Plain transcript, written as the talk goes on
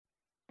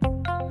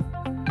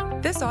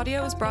This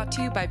audio is brought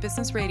to you by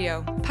Business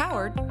Radio,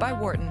 powered by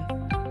Wharton.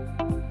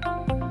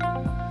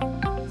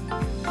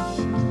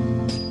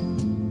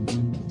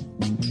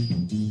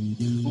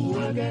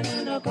 Working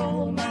in a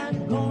coal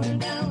mine, going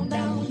down,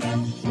 down,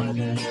 down.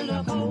 Working in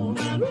a coal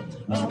mine,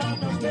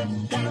 about to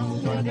get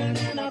down. Working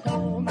in a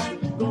coal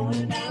mine,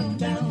 going down,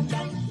 down,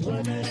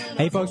 down.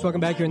 Hey folks, welcome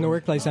back here in the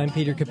workplace. I'm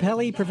Peter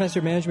Capelli, professor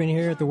of management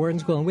here at the Wharton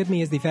School, and with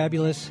me is the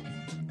fabulous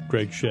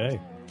Greg Shea.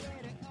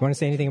 You want to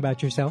say anything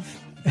about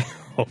yourself?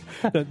 Oh,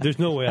 there's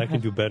no way I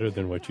can do better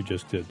than what you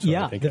just did. So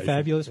Yeah, I think the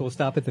fabulous. We'll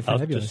stop at the I'll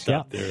fabulous. just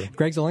stop there.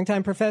 Greg's a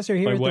longtime professor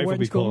here My at the wife Wharton will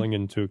be School. calling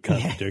in to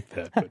contradict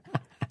that.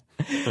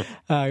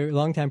 But.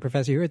 Longtime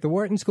professor here at the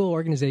Wharton School,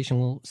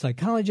 organizational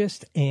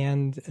psychologist,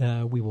 and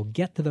we will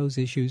get to those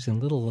issues in a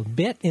little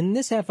bit. In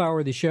this half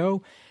hour of the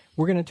show,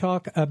 we're going to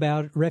talk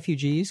about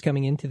refugees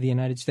coming into the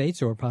United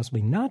States or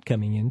possibly not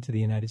coming into the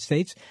United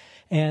States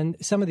and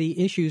some of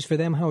the issues for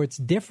them, how it's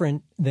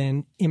different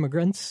than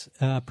immigrants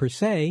per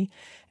se,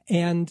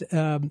 and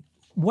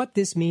what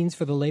this means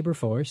for the labor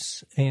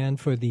force and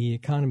for the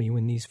economy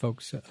when these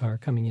folks are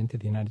coming into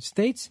the United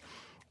States.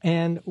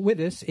 And with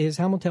us is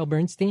Hamutal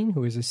Bernstein,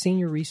 who is a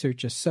senior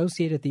research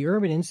associate at the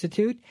Urban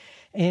Institute.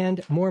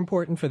 And more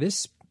important for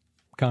this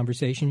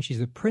conversation, she's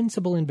the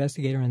principal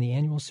investigator on the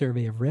annual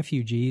survey of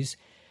refugees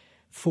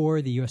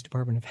for the U.S.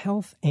 Department of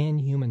Health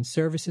and Human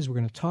Services. We're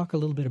going to talk a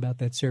little bit about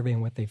that survey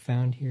and what they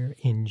found here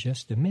in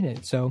just a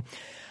minute. So,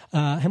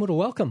 Hamutal,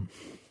 welcome.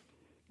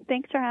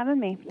 Thanks for having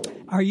me.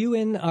 Are you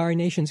in our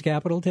nation's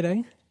capital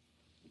today?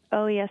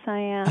 Oh, yes, I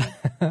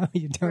am.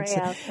 You don't Gray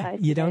outside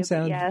you today, don't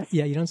sound yes.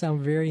 Yeah, you don't sound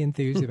very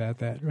enthused about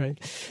that, right?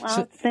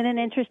 Well, it's been an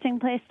interesting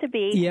place to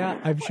be. Yeah,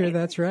 I'm sure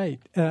that's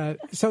right.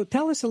 So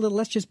tell us a little.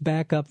 Let's just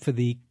back up for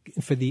the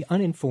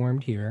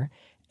uninformed here,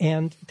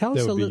 and tell us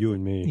That a would little. be you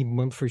and me.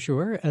 Well, for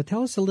sure.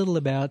 Tell us a little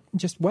about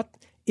just what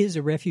is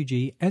a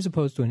refugee as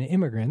opposed to an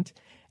immigrant,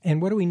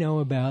 and what do we know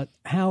about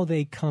how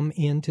they come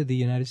into the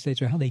United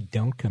States or how they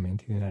don't come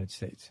into the United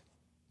States?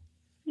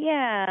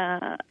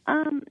 Yeah.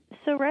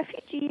 So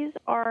refugees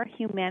are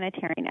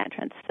humanitarian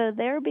entrants. So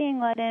they're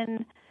being let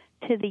in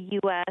to the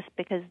U.S.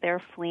 because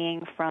they're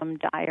fleeing from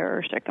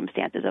dire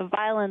circumstances of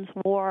violence,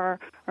 war,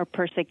 or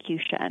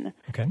persecution.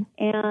 Okay.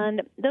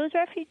 And those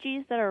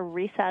refugees that are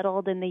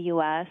resettled in the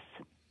U.S.,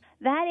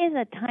 that is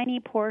a tiny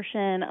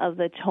portion of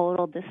the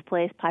total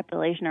displaced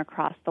population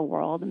across the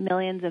world,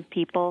 millions of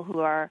people who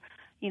are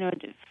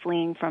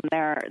fleeing from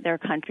their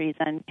countries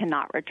and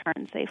cannot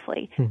return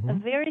safely. Mm-hmm. A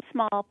very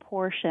small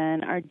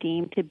portion are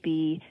deemed to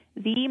be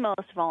the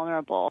most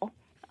vulnerable.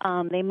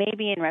 They may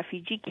be in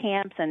refugee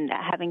camps and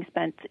having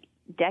spent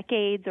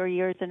decades or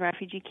years in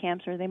refugee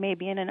camps, or they may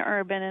be in an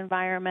urban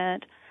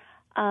environment.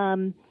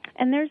 And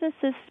there's a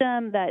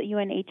system that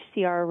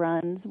UNHCR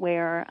runs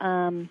where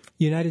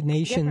United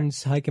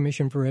Nations High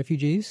Commission for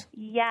Refugees?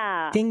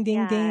 Yeah. Ding,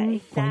 ding, ding.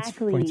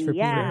 Exactly. Points for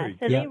yeah. Peter.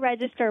 So they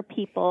register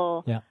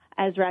people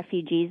as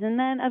refugees, and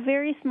then a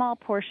very small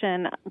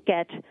portion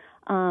get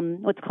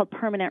what's called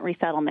permanent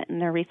resettlement,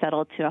 and they're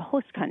resettled to a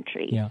host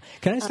country. Yeah.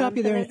 Can I stop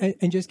you there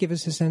and just give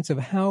us a sense of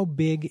how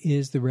big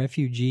is the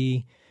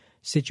refugee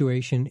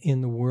situation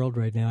in the world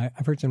right now?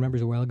 I've heard some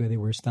numbers a while ago; they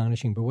were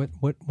astonishing. But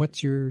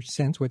what's your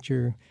sense?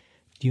 Do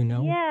you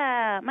know?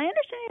 Yeah, my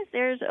understanding is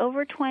there's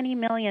over 20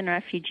 million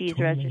refugees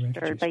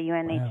registered by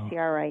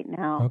UNHCR right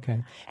now.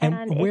 Okay,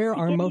 and where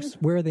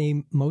are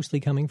they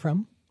mostly coming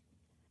from?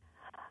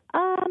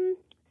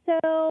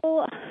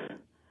 So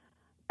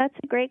that's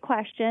a great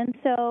question.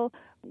 So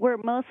we're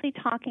mostly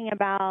talking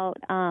about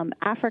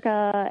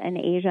Africa and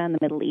Asia and the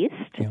Middle East.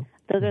 Yeah.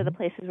 Those are the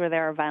places where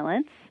there are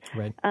violence,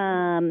 right?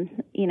 And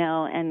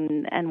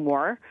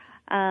war.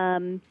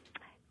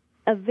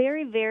 A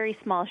very, very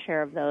small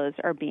share of those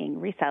are being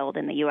resettled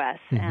in the U.S.,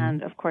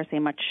 and, of course, a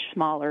much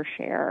smaller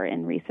share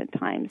in recent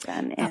times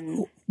than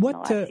in the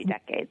last few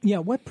decades. Yeah,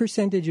 what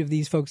percentage of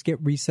these folks get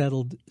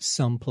resettled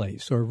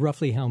someplace, or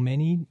roughly how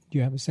many, do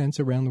you have a sense,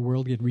 around the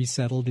world get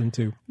resettled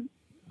into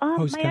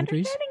host my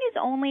countries? My understanding is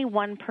only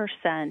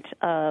 1%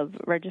 of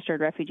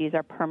registered refugees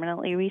are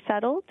permanently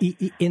resettled.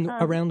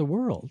 Around the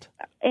world?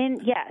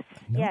 Yes.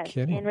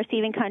 Kidding. In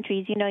receiving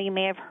countries. You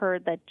may have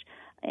heard that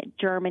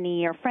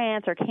Germany or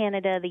France or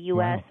Canada, the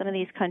U.S., some of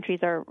these countries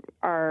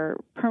are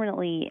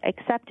permanently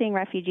accepting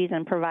refugees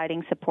and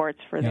providing supports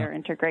for their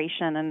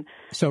integration. And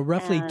so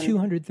roughly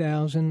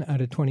 200,000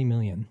 out of 20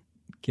 million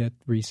get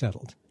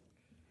resettled.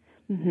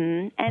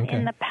 Mm-hmm. And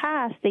in the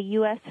past, the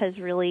U.S. has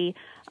really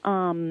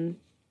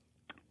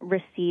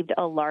received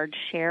a large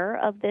share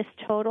of this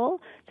total.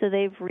 So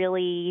they've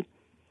really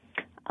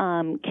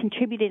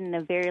contributed in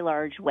a very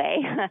large way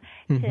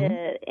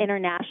to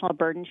international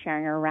burden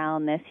sharing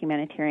around this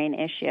humanitarian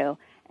issue.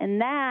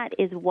 And that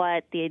is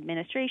what the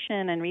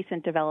administration and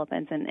recent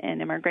developments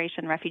in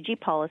immigration refugee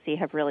policy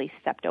have really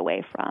stepped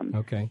away from.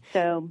 Okay.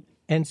 So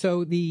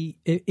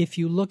if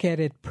you look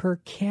at it per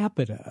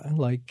capita,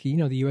 like, the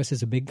U.S.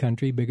 is a big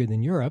country, bigger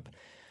than Europe,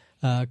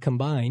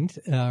 combined,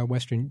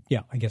 Western,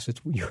 I guess it's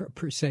Europe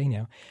per se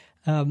now.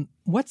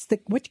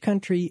 Which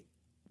country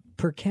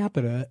per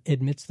capita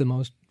admits the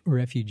most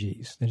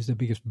refugees? That is the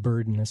biggest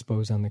burden, I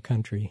suppose, on the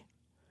country.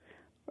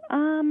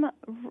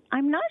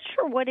 I'm not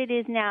sure what it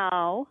is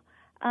now.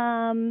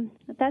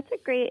 That's a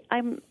great.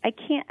 I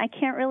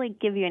can't really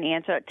give you an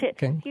answer. To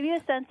give you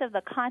a sense of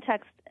the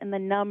context and the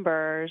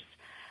numbers,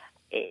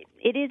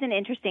 it is an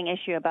interesting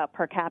issue about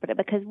per capita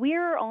because we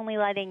were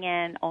letting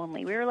in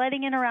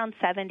around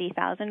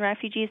 70,000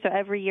 refugees. So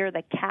every year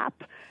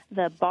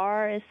the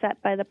bar is set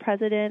by the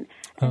president.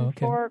 And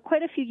for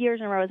quite a few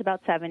years in a row, it's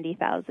about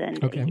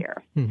 70,000 a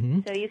year. Mm-hmm.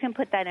 So you can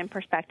put that in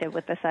perspective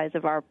with the size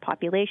of our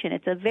population.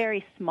 It's a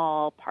very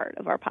small part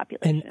of our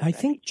population. And I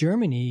think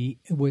Germany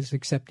was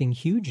accepting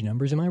huge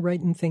numbers. Am I right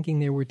in thinking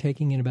they were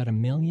taking in about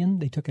 1 million?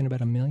 They took in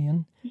about 1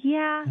 million?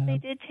 Yeah, they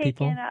did take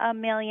in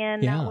 1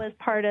 million. Yeah. That was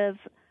part of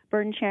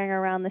burden sharing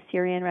around the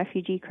Syrian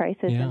refugee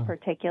crisis in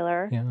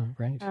particular. Yeah,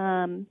 right.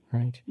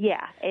 Right.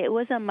 Yeah, it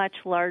was a much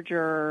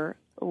larger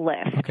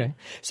list. Okay.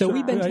 So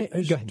we've been...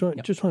 Go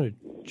ahead. Just want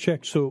to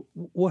check. So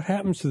what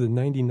happens to the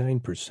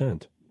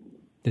 99%?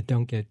 That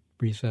don't get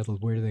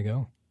resettled? Where do they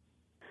go?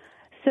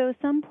 So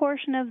some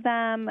portion of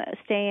them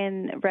stay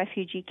in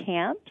refugee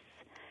camps,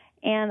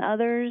 and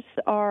others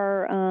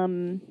are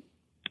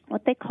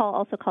what they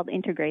also called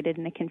integrated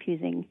in a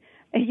confusing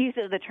use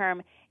of the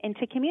term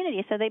into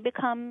communities. So they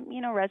become,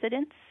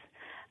 residents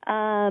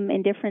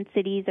in different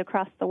cities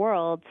across the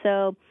world.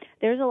 So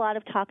there's a lot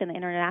of talk in the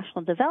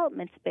international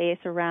development space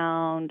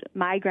around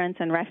migrants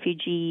and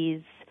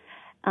refugees,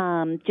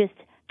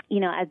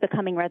 as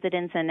becoming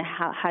residents, and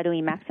how do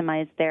we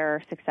maximize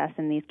their success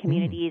in these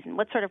communities, and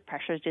what sort of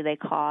pressures do they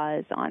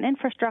cause on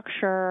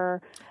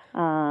infrastructure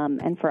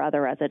and for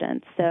other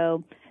residents.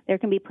 So there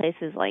can be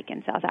places like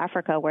in South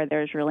Africa where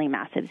there's really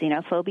massive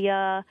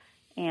xenophobia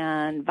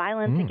and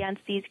violence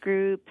against these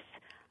groups.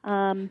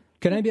 Can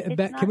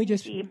we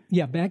just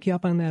back you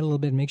up on that a little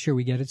bit and make sure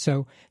we get it?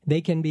 So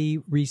they can be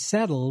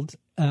resettled,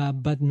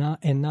 but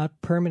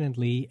not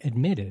permanently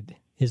admitted.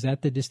 Is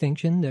that the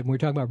distinction? That when we're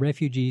talking about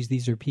refugees,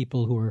 these are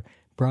people who are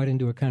brought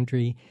into a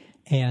country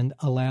and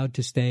allowed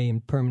to stay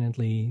and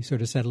permanently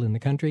sort of settle in the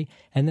country.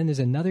 And then there's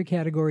another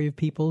category of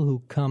people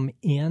who come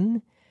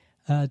in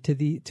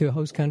to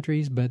host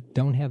countries but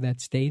don't have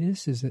that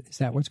status. Is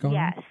that what's going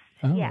on? Yes.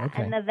 Oh, yeah,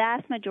 okay. And the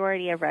vast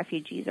majority of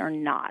refugees are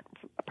not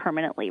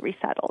permanently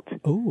resettled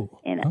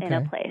in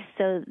a place.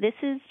 So this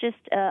is just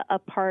a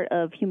part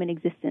of human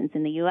existence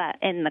in the U.S.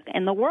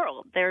 in the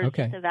world. There's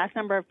just a vast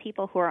number of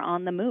people who are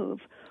on the move,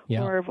 who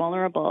are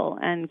vulnerable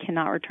and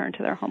cannot return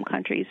to their home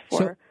countries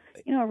for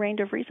a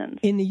range of reasons.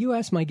 In the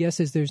U.S., my guess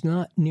is there's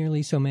not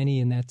nearly so many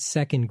in that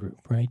second group,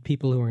 right?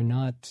 People who are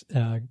not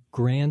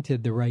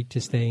granted the right to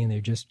stay and they're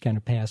just kind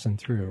of passing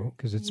through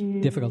because it's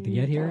difficult to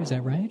get here. Is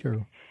that right?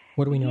 Or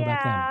what do we know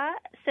about them? Yeah,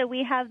 so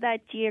we have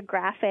that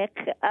geographic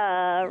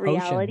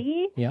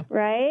reality,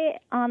 right?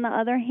 On the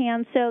other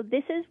hand, so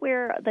this is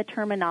where the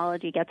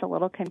terminology gets a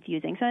little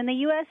confusing. So in the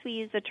U.S., we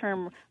use the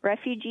term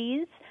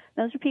refugees.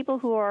 Those are people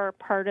who are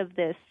part of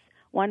this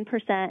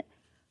 1%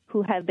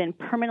 who have been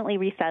permanently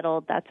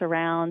resettled. That's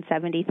around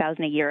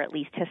 70,000 a year, at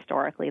least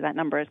historically. That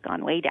number has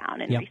gone way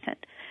down in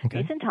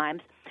recent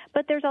times.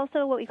 But there's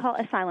also what we call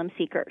asylum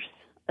seekers.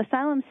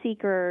 Asylum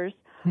seekers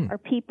are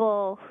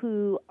people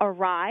who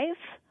arrive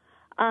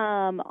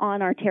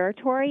on our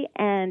territory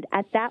and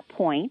at that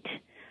point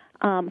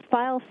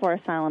file for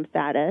asylum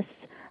status,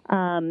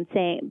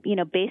 saying,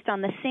 based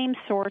on the same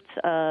sorts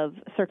of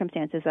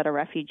circumstances that a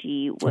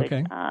refugee would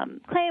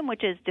claim,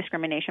 which is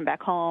discrimination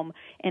back home,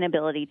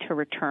 inability to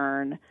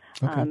return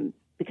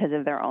because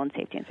of their own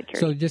safety and security.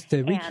 So just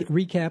to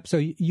recap, so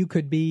you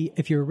could be,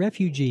 if you're a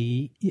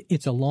refugee,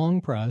 it's a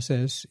long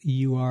process.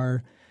 You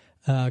are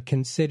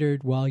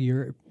considered while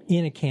you're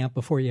in a camp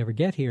before you ever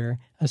get here,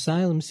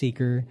 asylum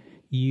seeker.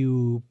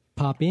 You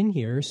pop in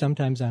here,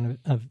 sometimes on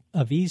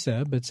a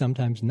visa, but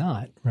sometimes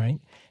not, right?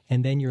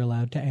 And then you're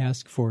allowed to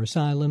ask for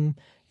asylum,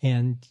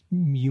 and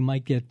you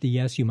might get the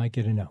yes, you might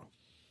get a no.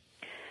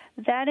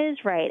 That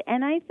is right.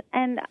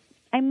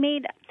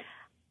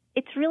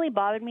 It's really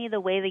bothered me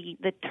the way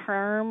the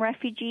term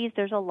refugees,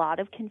 there's a lot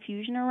of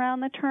confusion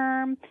around the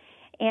term,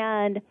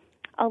 and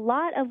a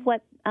lot of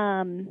what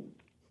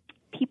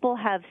people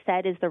have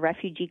said is the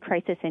refugee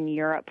crisis in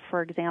Europe,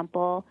 for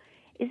example,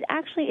 is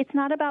actually, it's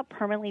not about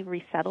permanently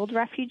resettled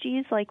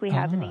refugees like we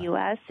have in the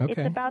U.S.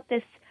 It's about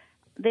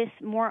this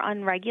more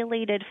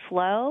unregulated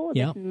flow,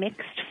 this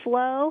mixed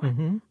flow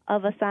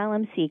of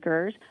asylum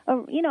seekers,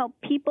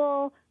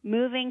 people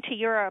moving to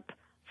Europe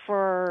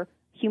for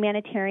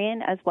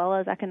humanitarian as well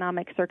as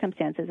economic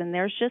circumstances. And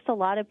there's just a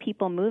lot of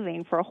people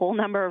moving for a whole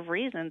number of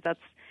reasons.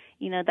 That's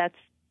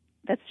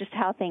just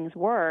how things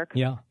work.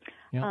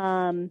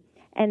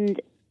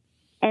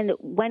 And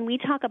when we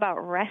talk about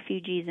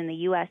refugees in the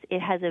U.S., it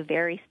has a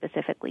very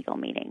specific legal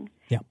meaning.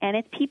 And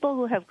it's people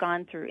who have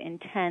gone through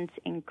intense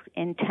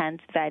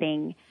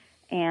vetting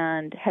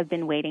and have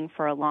been waiting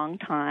for a long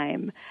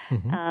time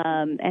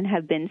and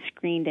have been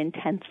screened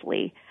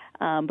intensely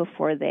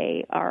before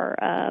they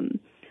are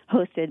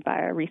hosted by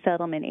our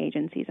resettlement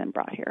agencies and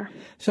brought here.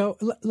 So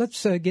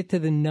let's get to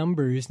the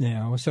numbers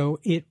now. So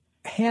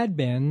had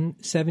been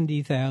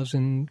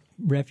 70,000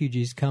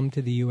 refugees come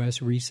to the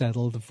U.S.,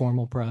 resettled, the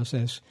formal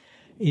process.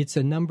 It's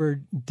a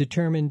number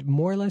determined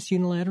more or less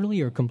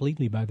unilaterally or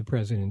completely by the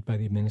president, by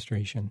the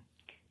administration?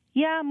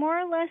 Yeah, more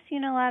or less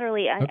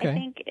unilaterally. Okay. I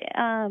think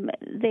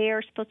they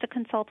are supposed to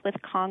consult with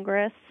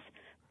Congress,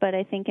 but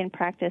I think in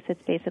practice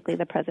it's basically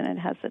the president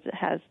has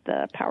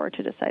the power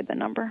to decide the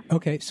number.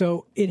 Okay,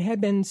 so it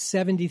had been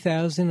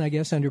 70,000, I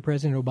guess, under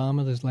President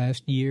Obama this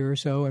last year or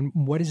so, and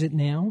what is it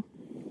now?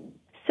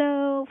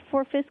 So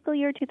for fiscal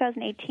year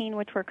 2018,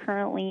 which we're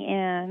currently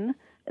in,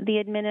 the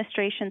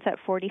administration set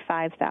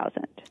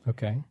 45,000.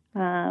 Okay.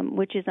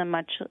 Which is a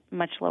much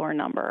lower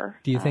number.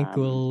 Do you think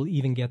we'll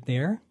even get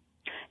there?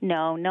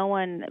 No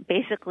one.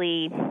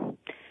 Basically,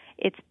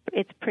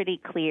 it's pretty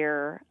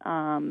clear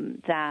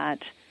that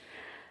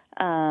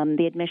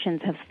the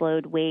admissions have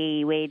slowed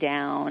way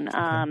down.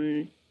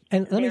 Okay.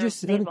 And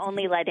they've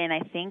only let in,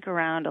 I think,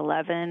 around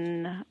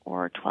 11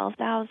 or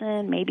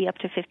 12,000, maybe up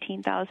to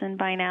 15,000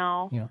 by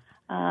now. Yeah.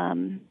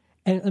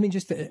 And let me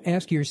just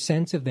ask your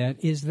sense of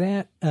that. Is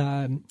that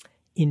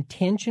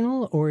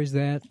intentional, or is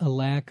that a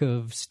lack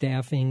of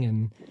staffing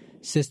and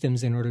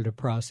systems in order to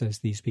process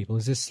these people?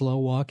 Is this slow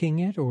walking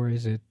it, or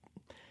is it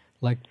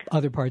like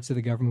other parts of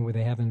the government where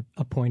they haven't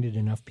appointed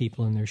enough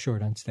people and they're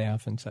short on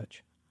staff and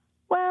such?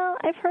 Well,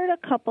 I've heard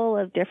a couple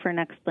of different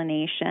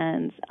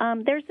explanations.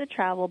 There's the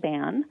travel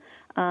ban,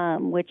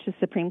 which the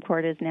Supreme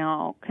Court is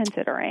now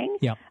considering,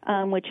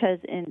 which has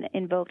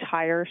invoked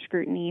higher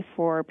scrutiny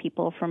for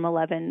people from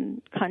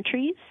 11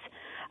 countries,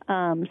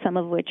 some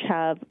of which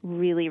have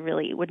really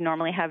would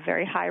normally have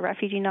very high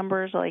refugee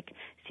numbers, like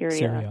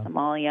Syria.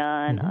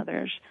 Somalia, and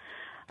others.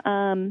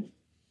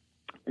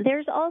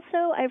 There's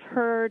also, I've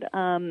heard,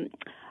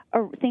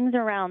 things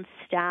around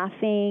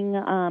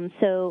staffing.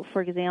 So,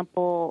 for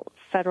example,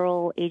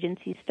 federal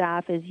agency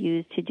staff is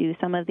used to do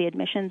some of the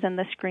admissions and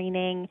the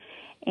screening,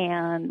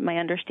 and my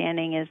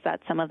understanding is that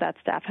some of that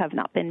staff have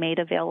not been made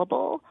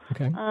available.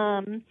 Okay.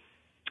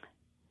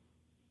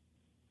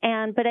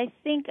 But I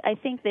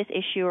think this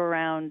issue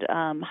around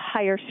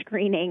higher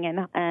screening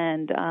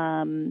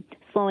and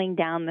slowing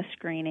down the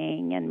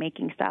screening and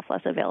making staff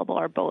less available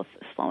are both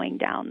slowing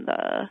down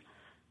the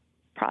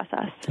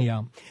process.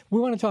 Yeah. We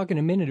want to talk in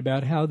a minute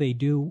about how they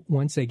do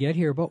once they get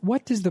here, but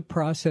what does the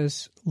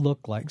process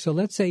look like? So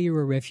let's say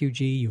you're a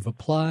refugee, you've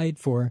applied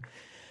for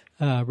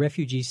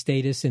refugee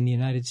status in the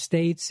United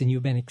States, and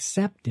you've been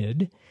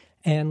accepted,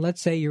 and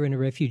let's say you're in a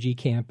refugee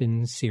camp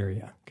in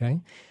Syria,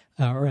 okay,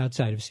 or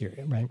outside of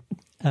Syria, right?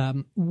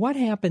 What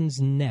happens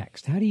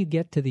next? How do you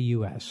get to the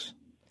U.S.?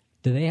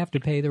 Do they have to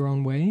pay their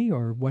own way,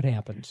 or what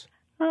happens?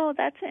 Oh,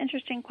 that's an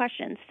interesting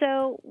question.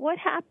 So what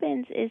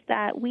happens is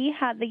that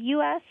the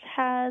U.S.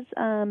 has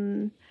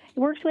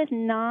works with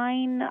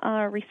 9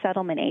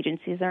 resettlement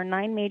agencies. There are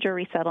 9 major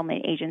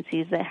resettlement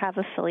agencies that have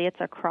affiliates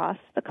across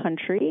the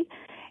country,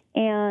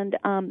 and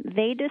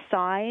they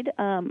decide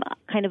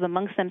kind of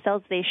amongst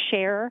themselves. They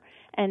share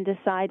and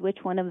decide which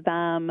one of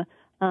them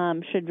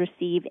should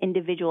receive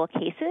individual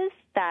cases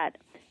that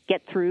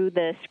get through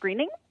the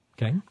screening.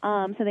 Okay.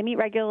 So they meet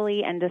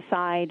regularly and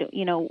decide,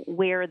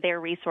 where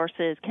their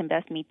resources can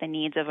best meet the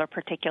needs of a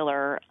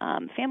particular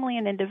family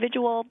and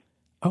individual.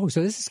 Oh,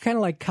 so this is kind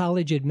of like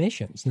college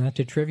admissions, not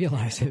to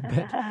trivialize it,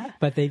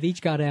 but they've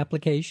each got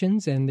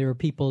applications, and there are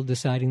people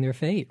deciding their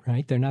fate,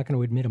 right? They're not going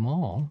to admit them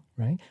all,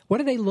 right? What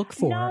do they look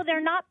for? No,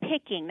 they're not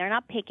picking.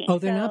 Oh,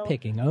 they're not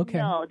picking. Okay.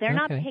 No, they're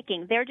not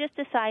picking. They're just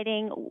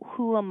deciding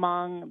who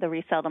among the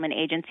resettlement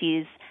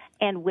agencies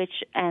and which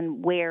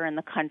and where in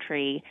the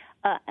country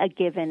a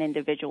given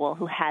individual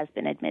who has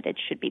been admitted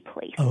should be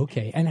placed.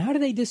 Okay. And how do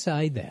they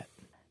decide that?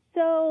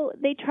 So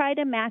they try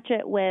to match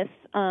it with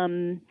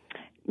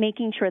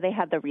making sure they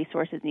have the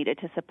resources needed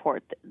to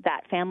support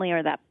that family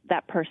or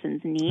that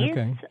person's needs.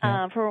 Okay.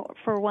 Yeah.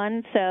 For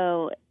one,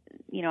 so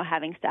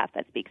having staff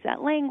that speaks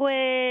that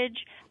language,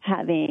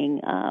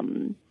 having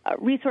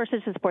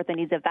resources to support the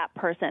needs of that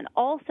person.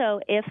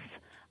 Also, if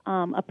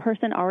a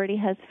person already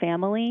has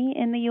family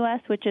in the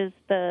U.S., which is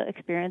the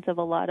experience of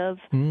a lot of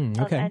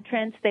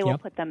entrants, they will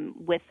put them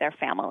with their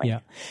family. Yeah.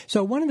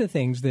 So one of the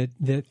things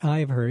that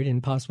I've heard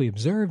and possibly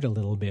observed a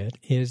little bit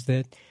is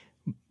that,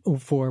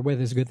 for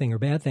whether it's a good thing or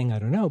bad thing, I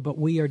don't know, but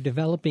we are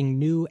developing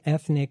new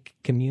ethnic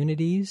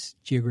communities,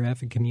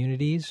 geographic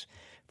communities.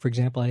 For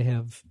example, I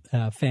have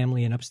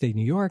family in upstate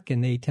New York,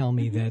 and they tell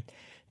me that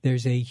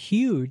there's a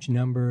huge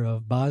number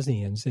of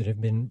Bosnians that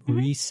have been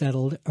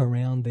resettled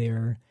around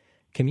their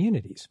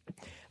communities.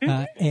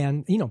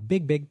 And,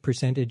 big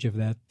percentage of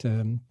that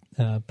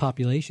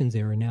populations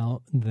there are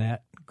now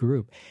that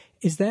group.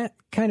 Is that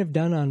kind of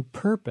done on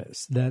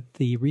purpose, that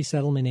the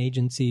resettlement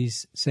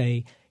agencies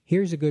say,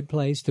 here's a good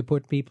place to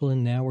put people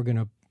in now, we're going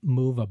to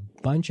move a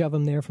bunch of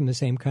them there from the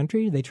same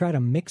country? They try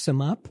to mix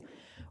them up?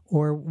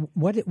 Or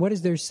what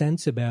is their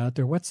sense about,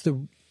 or what's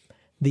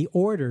the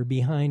order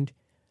behind,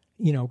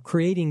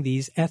 creating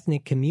these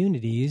ethnic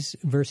communities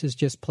versus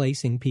just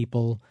placing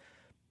people,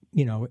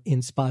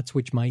 in spots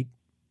which might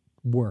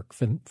work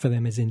for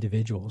them as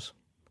individuals?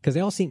 Because they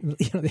all seem,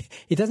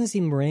 it doesn't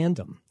seem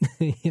random,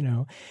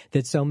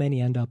 that so many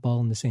end up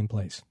all in the same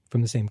place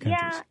from the same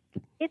countries.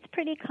 Yeah, it's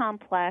pretty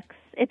complex.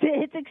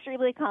 It's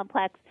extremely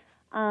complex.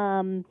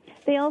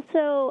 They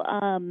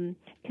also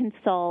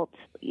consult,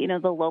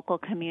 the local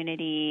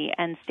community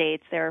and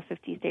states. There are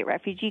 50 state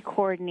refugee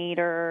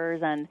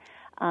coordinators,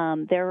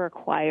 and they're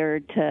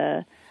required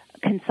to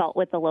consult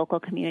with the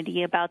local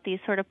community about these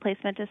sort of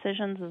placement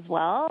decisions as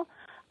well.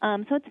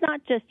 So it's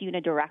not just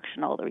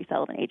unidirectional, the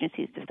resettlement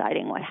agencies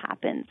deciding what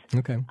happens.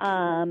 Okay.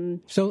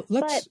 So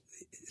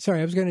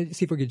sorry, I was going to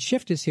see if we could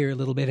shift us here a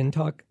little bit and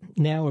talk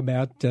now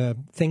about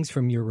things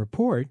from your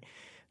report,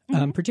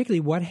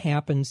 particularly what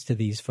happens to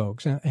these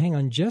folks. Hang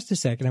on just a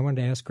second. I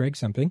wanted to ask Greg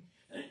something,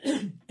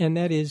 and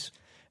that is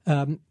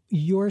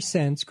your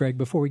sense, Greg,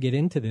 before we get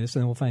into this,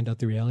 and then we'll find out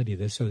the reality of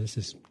this. So this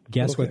is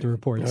guess what the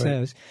report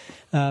says.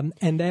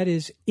 And that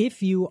is,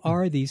 if you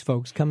are these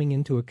folks coming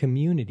into a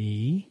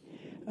community,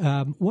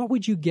 what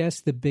would you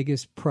guess the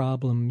biggest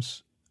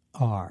problems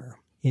are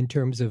in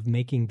terms of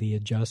making the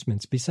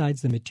adjustments,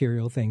 besides the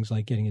material things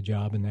like getting a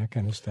job and that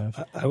kind of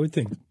stuff? I would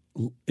think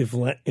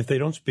if they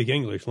don't speak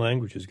English,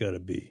 language has got to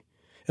be,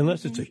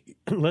 unless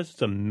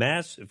it's a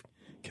massive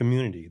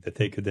community that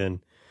they could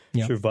then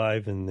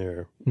survive in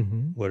their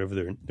whatever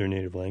their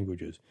native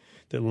language is.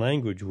 That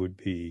language would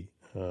be.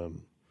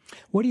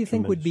 What do you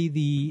think would be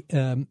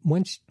the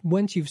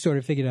once you've sort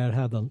of figured out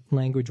how the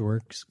language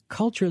works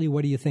culturally?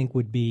 What do you think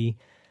would be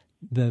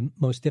the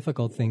most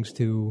difficult things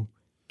to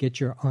get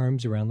your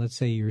arms around? Let's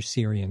say you're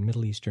Syrian,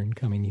 Middle Eastern,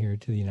 coming here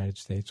to the United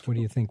States. What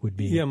do you think would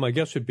be? Yeah, my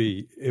guess would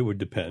be it would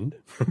depend.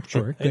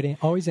 Sure, good.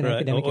 Always an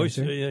academic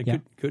answer. Yeah,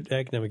 good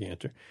academic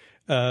answer,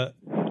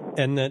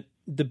 and that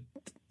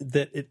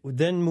it would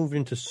then move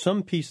into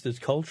some piece that's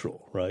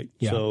cultural, right?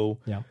 Yeah. So,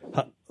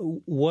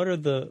 what are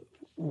the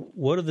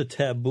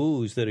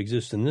taboos that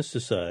exist in this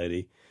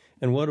society,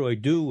 and what do I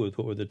do with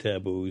what were the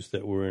taboos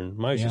that were in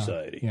my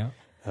society? Yeah.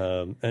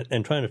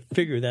 And trying to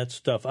figure that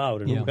stuff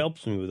out, and who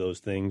helps me with those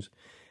things,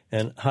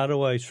 and how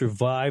do I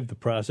survive the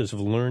process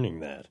of learning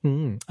that?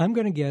 I'm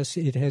going to guess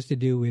it has to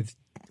do with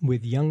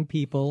young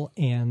people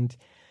and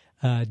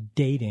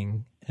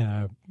dating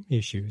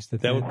issues.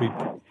 That's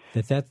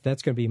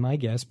going to be my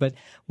guess, but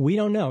we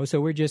don't know, so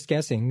we're just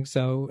guessing.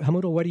 So,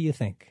 Hamutal, what do you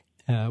think?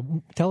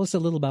 Tell us a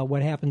little about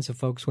what happens to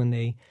folks when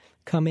they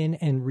come in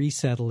and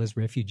resettle as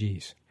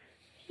refugees.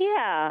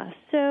 Yeah,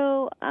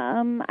 so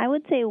I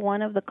would say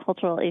one of the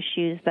cultural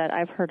issues that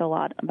I've heard a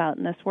lot about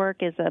in this work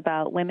is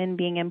about women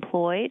being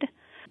employed.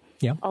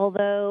 Yeah.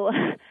 Although,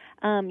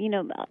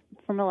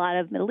 from a lot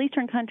of Middle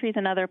Eastern countries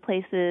and other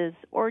places,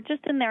 or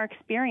just in their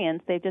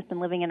experience, they've just been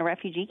living in a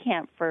refugee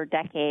camp for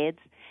decades,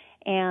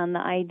 and the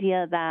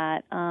idea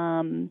that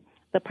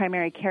the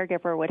primary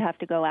caregiver would have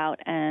to go out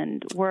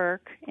and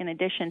work in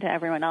addition to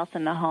everyone else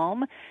in the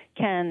home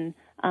can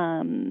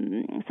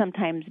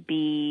sometimes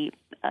be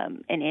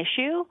an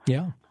issue.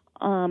 Yeah.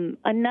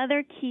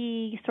 Another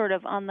key sort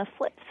of on the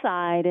flip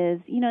side is,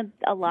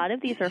 a lot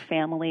of these are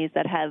families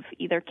that have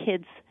either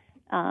kids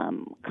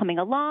coming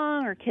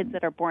along or kids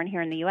that are born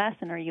here in the U.S.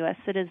 and are U.S.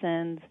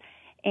 citizens.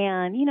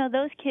 And,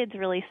 those kids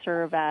really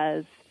serve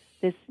as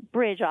this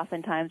bridge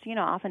oftentimes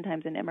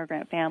in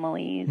immigrant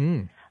families,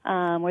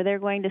 where they're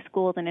going to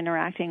schools and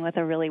interacting with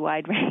a really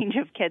wide range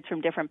of kids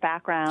from different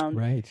backgrounds.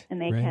 Right.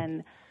 And they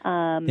can...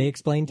 they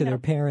explain to their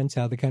parents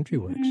how the country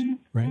works,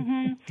 right?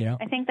 Mm-hmm. Yeah.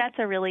 I think that's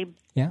a really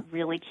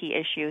key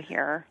issue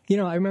here.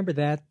 I remember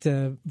that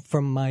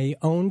from my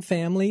own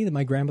family, that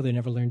my grandmother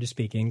never learned to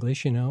speak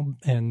English,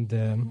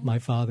 and my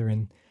father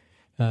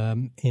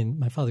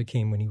my father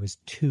came when he was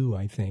 2,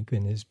 I think,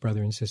 and his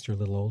brother and sister a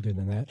little older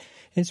than that.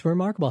 And it's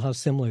remarkable how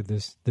similar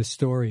this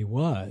story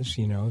was,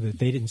 that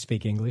they didn't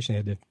speak English. They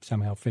had to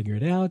somehow figure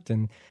it out.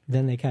 And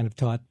then they kind of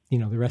taught,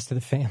 the rest of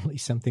the family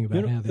something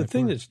about how that the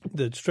thing worked.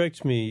 that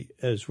strikes me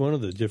as one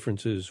of the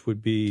differences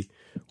would be,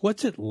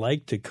 what's it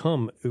like to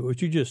come,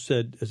 what you just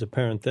said as a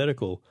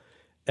parenthetical,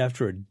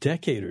 after a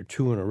decade or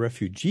two in a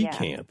refugee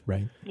camp.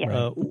 Right.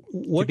 Yeah.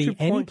 What's to be your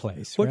point, any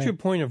place. What's your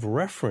point of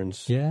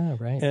reference? Yeah,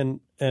 right.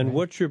 And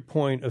what's your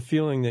point of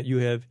feeling that you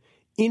have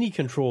any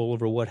control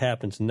over what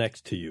happens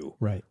next to you?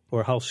 Right.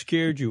 Or how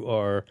scared you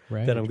are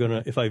that I'm going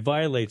to, if I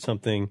violate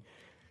something,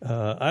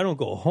 I don't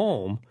go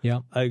home.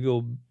 Yeah. I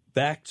go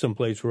back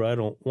someplace where I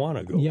don't want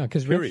to go. Yeah,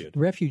 because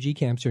refugee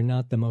camps are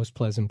not the most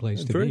pleasant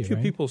place to be. Very few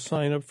people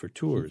sign up for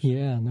tours.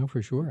 Yeah, no,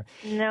 for sure.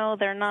 No,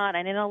 they're not.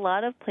 And in a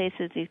lot of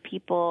places, these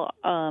people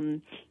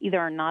either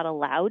are not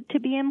allowed to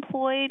be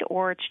employed,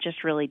 or it's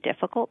just really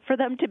difficult for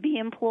them to be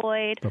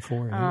employed.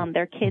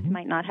 Their kids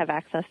might not have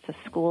access to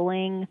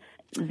schooling.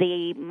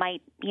 They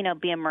might,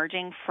 be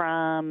emerging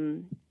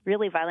from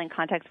really violent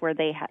contexts where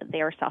they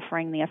are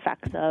suffering the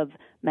effects of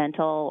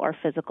mental or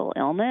physical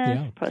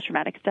illness,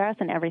 post-traumatic stress,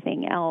 and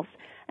everything else,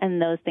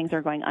 and those things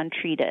are going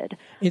untreated.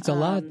 It's a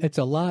lot. It's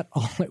a lot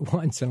all at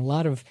once, and a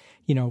lot of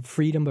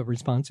freedom but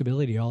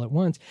responsibility all at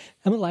once.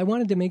 I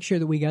wanted to make sure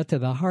that we got to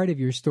the heart of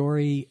your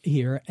story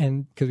here,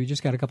 and because we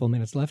just got a couple of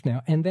minutes left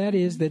now, and that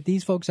is that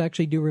these folks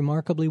actually do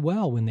remarkably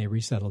well when they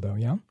resettle, though.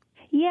 Yeah.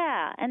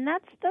 Yeah, and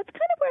that's kind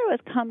of where I was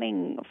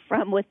coming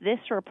from with this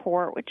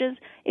report, which is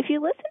if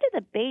you listen to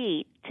the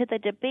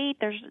debate,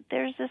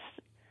 there's this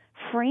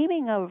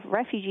framing of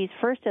refugees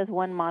first as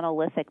one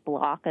monolithic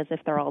block, as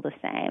if they're all the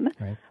same,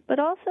 right. But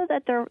also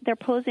that they're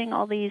posing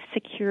all these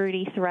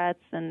security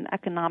threats and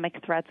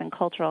economic threats and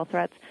cultural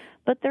threats.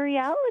 But the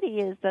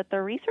reality is that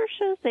the research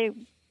shows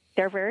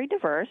they're very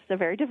diverse, a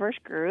very diverse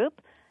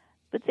group.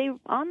 But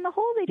on the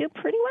whole, they do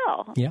pretty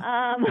well.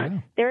 Yeah.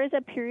 There is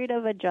a period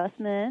of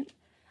adjustment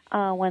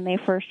when they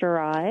first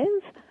arrive,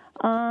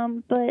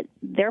 but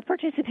they're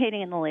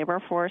participating in the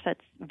labor force at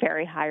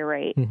very high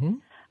rate.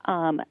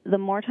 Mm-hmm. The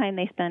more time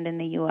they spend in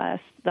the U.S.,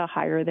 the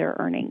higher their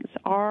earnings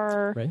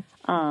are. Right.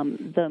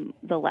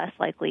 The less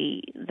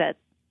likely that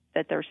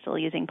they're still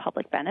using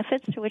public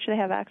benefits to which they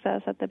have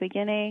access at the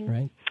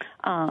beginning.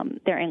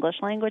 Right. Their English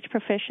language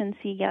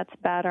proficiency gets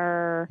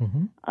better.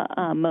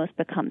 Mm-hmm. Most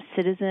become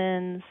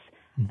citizens,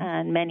 mm-hmm.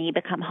 and many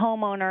become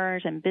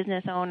homeowners and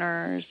business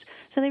owners.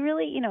 So they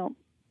really,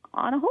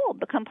 on a whole,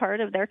 become part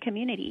of their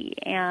community.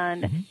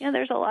 And, mm-hmm.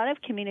 There's a lot of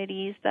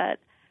communities that,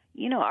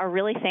 are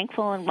really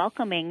thankful and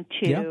welcoming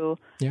to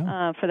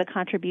for the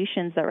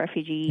contributions that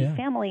refugee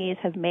families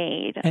have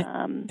made.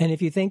 And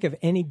if you think of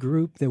any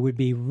group that would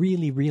be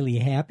really, really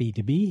happy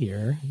to be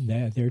here,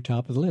 they're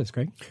top of the list,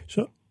 Greg.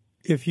 So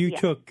if you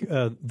took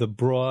the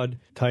broad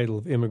title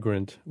of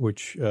immigrant,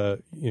 which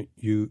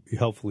you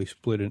helpfully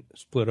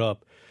split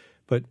up,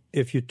 but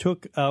if you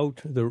took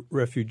out the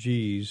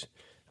refugees,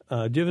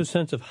 do you have a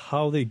sense of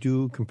how they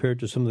do compared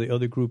to some of the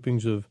other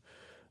groupings of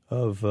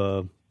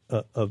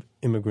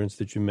immigrants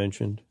that you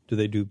mentioned? Do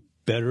they do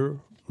better,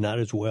 not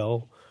as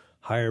well,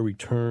 higher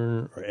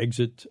return or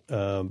exit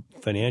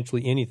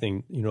financially,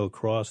 anything,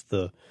 across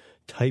the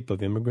type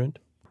of immigrant?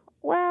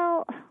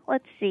 Well,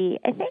 let's see.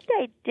 I think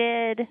I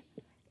did,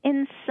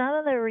 in some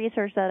of the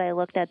research that I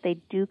looked at, they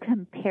do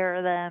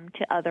compare them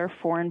to other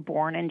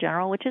foreign-born in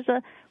general, which is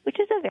a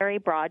very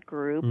broad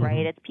group, mm-hmm.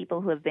 right? It's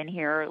people who have been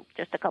here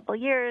just a couple of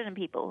years and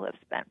people who have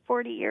spent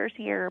 40 years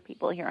here,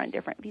 people here on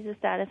different visa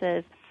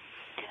statuses.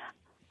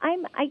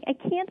 I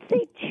can't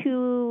say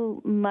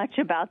too much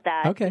about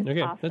that. Okay,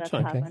 that's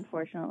fine.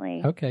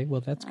 Unfortunately. Okay, well,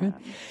 that's good.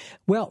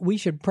 Well, we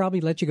should probably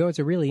let you go. It's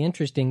a really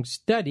interesting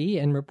study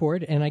and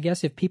report, and I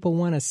guess if people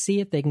want to see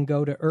it, they can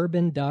go to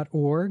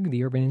urban.org,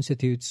 the Urban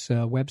Institute's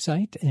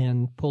website,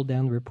 and pull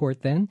down the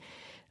report then.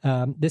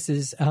 This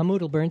is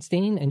Hamutal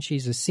Bernstein, and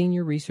she's a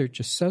senior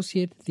research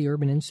associate at the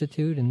Urban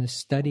Institute, and this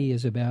study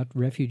is about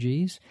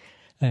refugees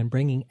and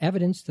bringing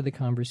evidence to the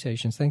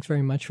conversations. Thanks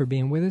very much for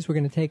being with us. We're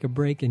going to take a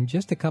break in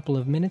just a couple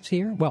of minutes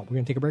here. Well, we're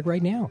going to take a break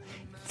right now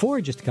for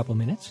just a couple of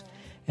minutes.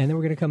 And then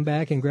we're going to come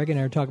back, and Greg and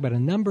I are talking about a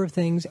number of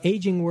things,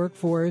 aging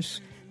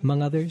workforce,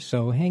 among others.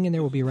 So hang in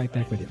there. We'll be right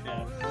back with you.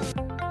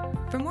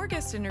 For more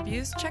guest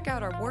interviews, check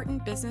out our Wharton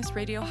Business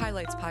Radio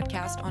Highlights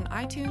podcast on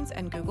iTunes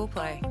and Google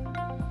Play.